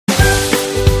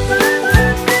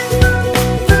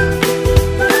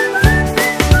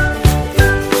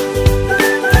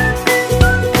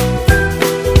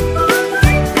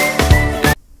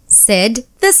Sid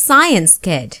the Science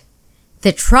Kid.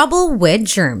 The Trouble with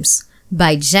Germs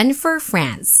by Jennifer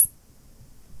Frantz.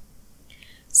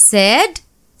 Sid,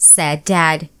 said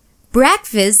Dad,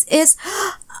 breakfast is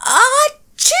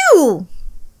achoo!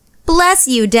 Bless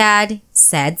you, Dad,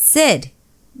 said Sid.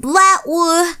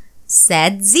 Blatwoo,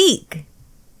 said Zeke.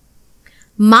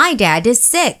 My dad is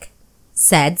sick,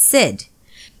 said Sid.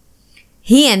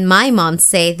 He and my mom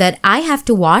say that I have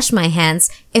to wash my hands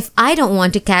if I don't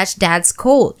want to catch Dad's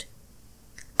cold.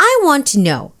 I want to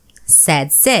know,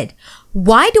 said Sid,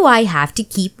 why do I have to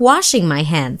keep washing my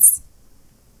hands?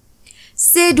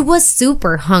 Sid was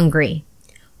super hungry.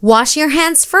 Wash your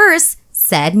hands first,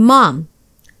 said Mom.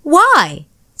 Why?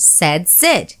 Said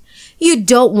Sid. You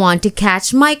don't want to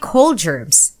catch my cold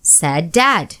germs, said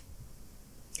Dad.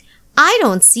 I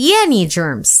don't see any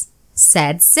germs,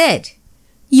 said Sid.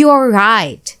 You're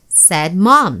right, said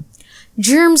Mom.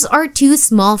 Germs are too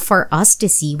small for us to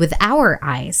see with our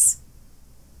eyes.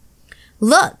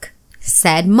 Look,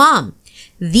 said Mom.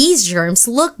 These germs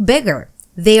look bigger.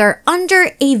 They are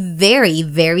under a very,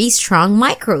 very strong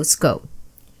microscope.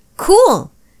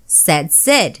 Cool, said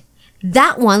Sid.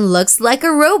 That one looks like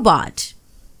a robot.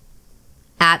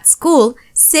 At school,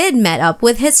 Sid met up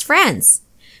with his friends.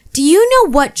 Do you know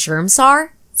what germs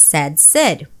are? Said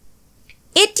Sid.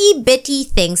 Itty-bitty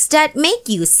things that make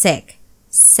you sick,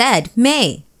 said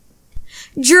May.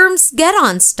 Germs get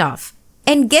on stuff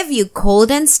and give you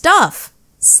cold and stuff,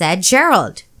 said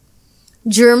Gerald.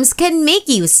 Germs can make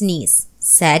you sneeze,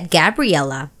 said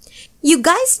Gabriella. You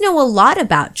guys know a lot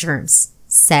about germs,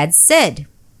 said Sid.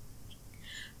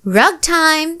 Rug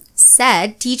time,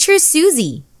 said Teacher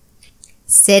Susie.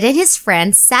 Sid and his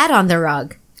friends sat on the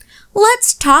rug.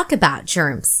 Let's talk about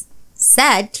germs,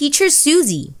 said Teacher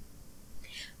Susie.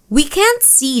 We can't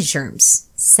see germs,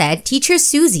 said Teacher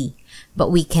Susie,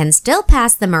 but we can still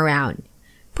pass them around.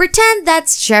 Pretend that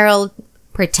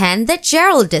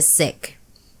Gerald is sick,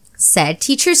 said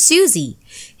Teacher Susie.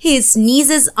 He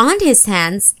sneezes on his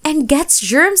hands and gets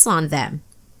germs on them.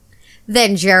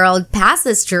 Then Gerald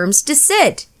passes germs to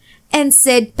Sid, and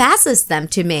Sid passes them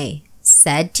to May,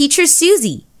 said Teacher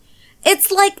Susie. It's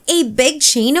like a big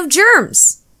chain of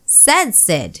germs, said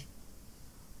Sid.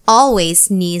 Always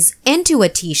sneeze into a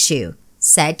tissue,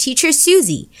 said Teacher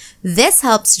Susie. This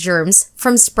helps germs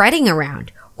from spreading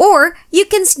around. Or you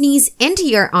can sneeze into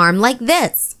your arm like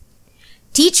this.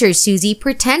 Teacher Susie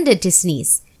pretended to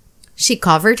sneeze. She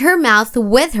covered her mouth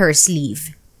with her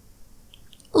sleeve.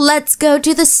 Let's go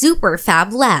to the super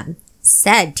fab lab,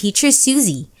 said Teacher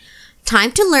Susie.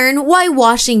 Time to learn why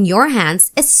washing your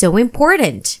hands is so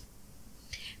important.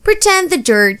 Pretend the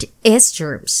dirt is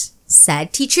germs,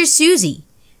 said Teacher Susie.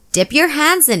 Dip your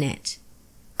hands in it.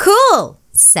 Cool,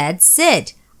 said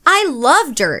Sid. I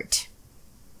love dirt.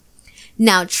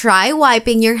 Now try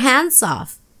wiping your hands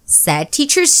off, said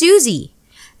Teacher Susie.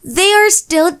 They are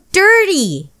still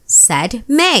dirty, said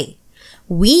May.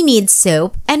 We need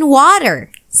soap and water,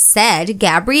 said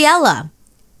Gabriella.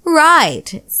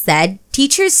 Right, said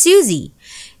Teacher Susie.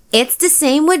 It's the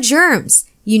same with germs.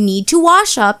 You need to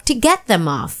wash up to get them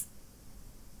off.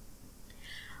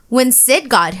 When Sid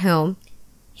got home,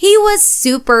 he was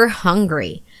super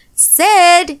hungry.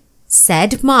 Sid,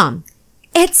 said Mom,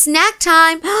 it's snack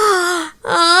time.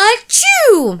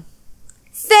 Achoo!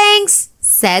 Thanks,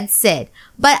 said Sid,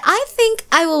 but I think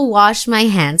I will wash my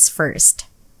hands first.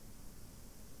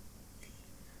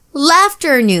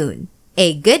 Laughternoon,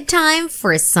 a good time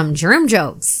for some germ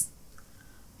jokes.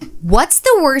 What's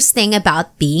the worst thing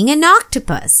about being an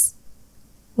octopus?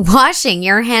 Washing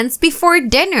your hands before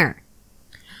dinner.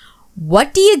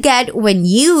 What do you get when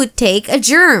you take a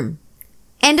germ?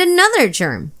 And another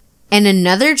germ, and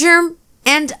another germ,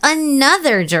 and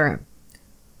another germ.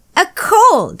 A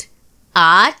cold.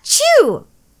 Achoo!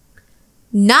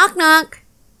 Knock knock.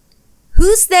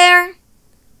 Who's there?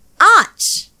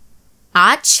 Ach.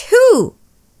 Achoo!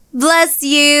 Bless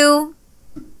you.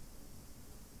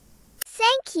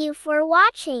 Thank you for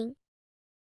watching.